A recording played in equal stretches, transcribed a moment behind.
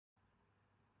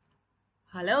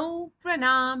Hello,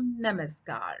 Pranam,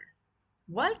 Namaskar.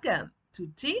 Welcome to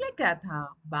Telekatha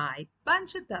by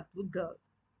Panchatattva Girl.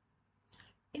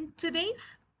 In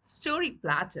today's story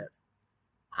platter,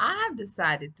 I have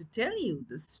decided to tell you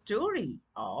the story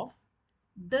of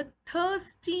the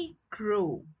Thirsty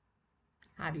Crow.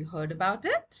 Have you heard about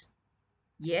it?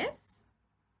 Yes?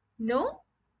 No?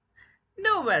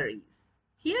 No worries.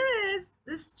 Here is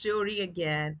the story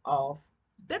again of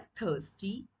the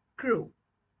Thirsty Crow.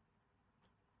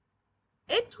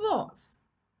 It was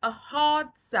a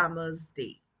hot summer's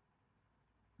day.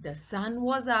 The sun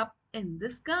was up in the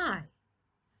sky.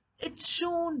 It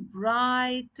shone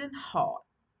bright and hot.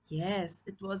 Yes,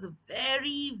 it was a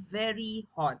very, very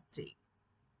hot day.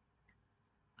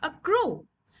 A crow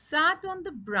sat on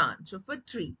the branch of a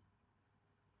tree.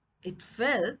 It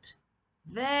felt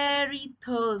very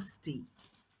thirsty.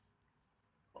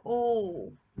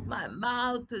 Oh, my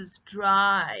mouth is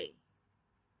dry,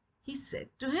 he said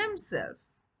to himself.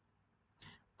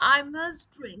 I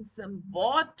must drink some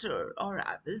water or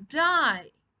I will die.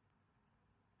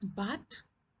 But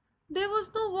there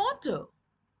was no water.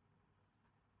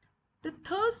 The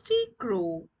thirsty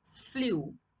crow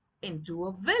flew into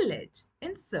a village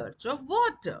in search of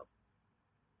water.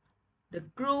 The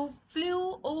crow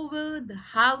flew over the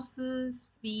houses,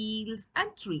 fields,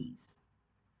 and trees,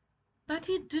 but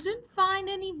he didn't find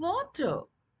any water.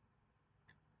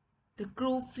 The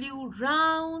crow flew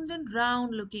round and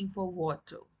round looking for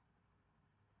water.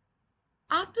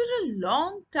 After a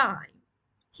long time,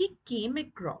 he came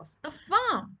across a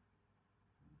farm.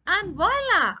 And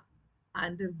voila!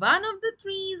 Under one of the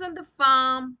trees on the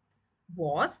farm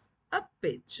was a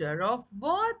pitcher of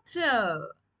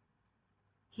water.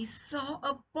 He saw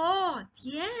a pot,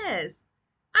 yes,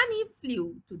 and he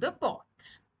flew to the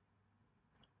pot.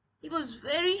 He was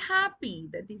very happy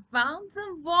that he found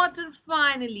some water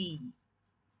finally.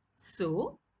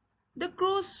 So the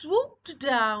crow swooped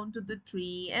down to the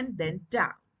tree and then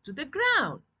down to the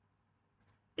ground.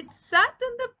 It sat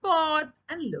on the pot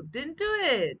and looked into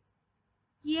it.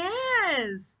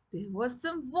 Yes, there was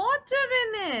some water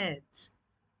in it,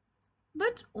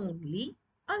 but only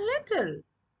a little.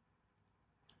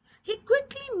 He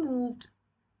quickly moved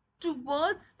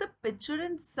towards the pitcher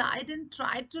inside and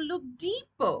tried to look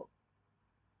deeper.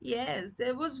 Yes,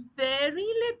 there was very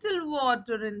little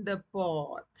water in the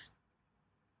pot.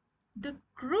 The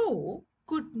crow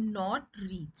could not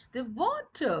reach the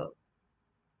water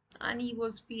and he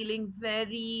was feeling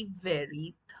very,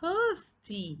 very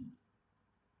thirsty.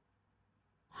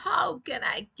 How can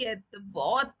I get the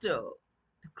water?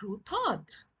 The crow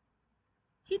thought.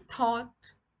 He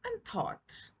thought and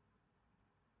thought.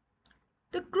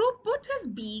 The crow put his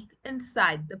beak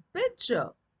inside the pitcher,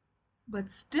 but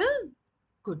still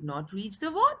could not reach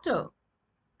the water.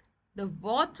 The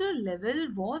water level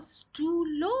was too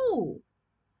low,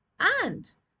 and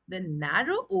the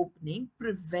narrow opening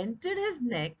prevented his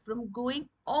neck from going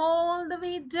all the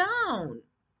way down.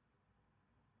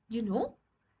 You know,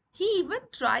 he even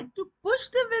tried to push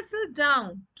the vessel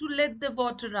down to let the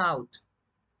water out,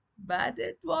 but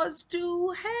it was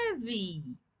too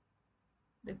heavy.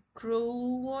 The crow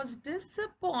was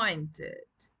disappointed.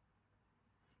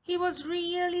 He was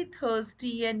really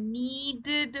thirsty and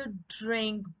needed a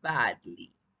drink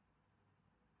badly.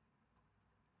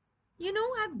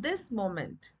 At this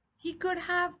moment, he could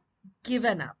have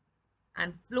given up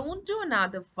and flown to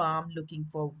another farm looking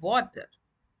for water.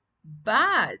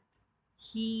 But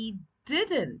he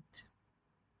didn't.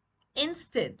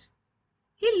 Instead,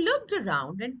 he looked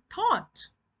around and thought,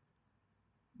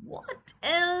 what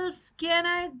else can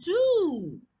I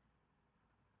do?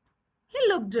 He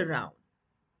looked around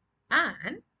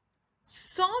and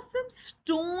saw some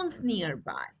stones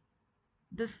nearby,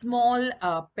 the small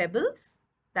pebbles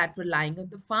that were lying on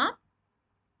the farm.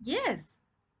 Yes,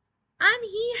 and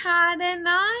he had an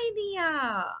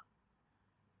idea.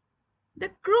 The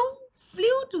crow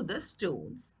flew to the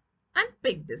stones and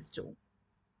picked a stone.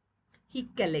 He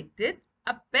collected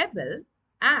a pebble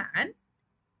and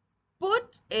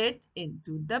put it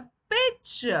into the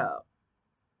pitcher.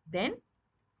 Then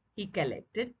he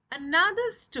collected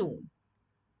another stone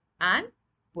and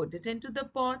put it into the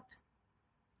pot.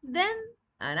 Then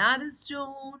another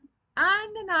stone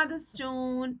and another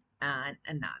stone and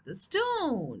another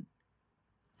stone.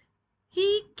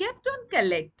 He kept on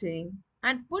collecting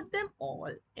and put them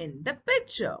all in the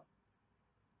pitcher.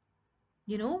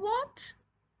 You know what?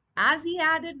 As he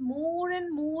added more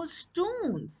and more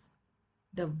stones,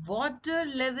 the water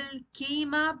level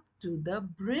came up to the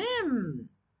brim.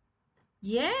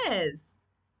 Yes,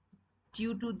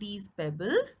 due to these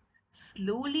pebbles,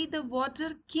 slowly the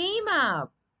water came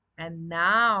up. And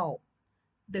now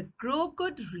the crow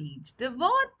could reach the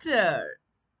water.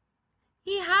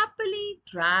 He happily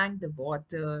drank the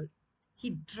water.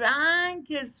 He drank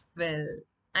his fill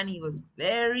and he was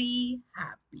very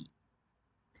happy.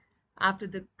 After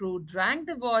the crow drank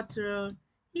the water,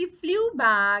 he flew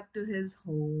back to his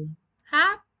home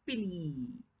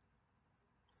happily.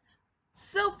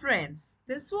 So, friends,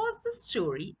 this was the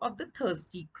story of the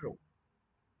thirsty crow.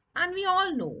 And we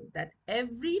all know that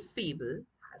every fable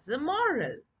has a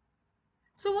moral.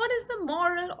 So, what is the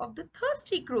moral of the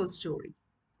thirsty crow story?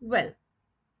 Well,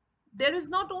 there is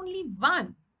not only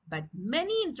one, but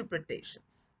many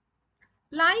interpretations.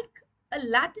 Like a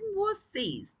Latin verse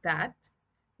says that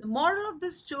the moral of the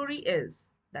story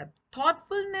is that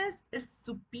thoughtfulness is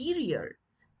superior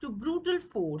to brutal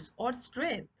force or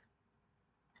strength.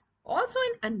 Also,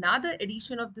 in another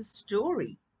edition of the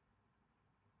story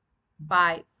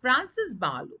by Francis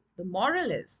Barlow, the moral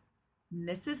is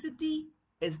necessity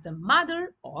is the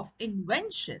mother of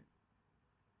invention.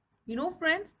 You know,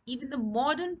 friends, even the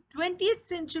modern 20th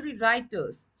century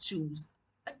writers choose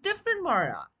a different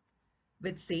moral,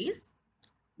 which says,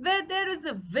 where there is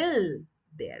a will,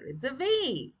 there is a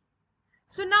way.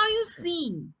 So now you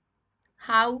see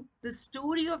how the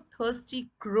story of Thirsty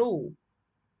Crow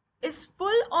is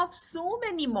full of so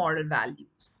many moral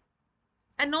values.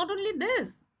 And not only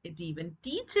this, it even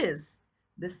teaches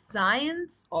the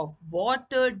science of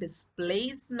water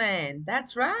displacement.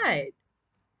 That's right.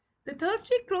 The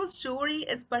Thirsty Crow story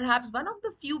is perhaps one of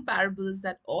the few parables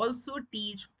that also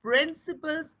teach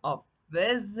principles of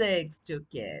physics to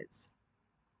kids.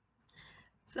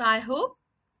 So I hope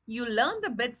you learned a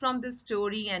bit from this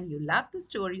story and you love the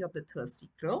story of the Thirsty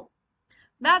Crow.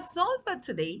 That's all for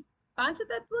today.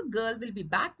 Panchatattva Girl will be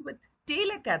back with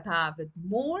Telekatha with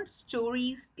more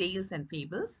stories, tales, and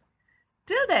fables.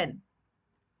 Till then,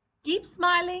 keep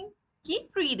smiling,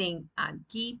 keep reading, and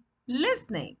keep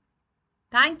listening.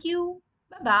 Thank you.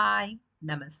 Bye bye.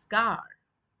 Namaskar.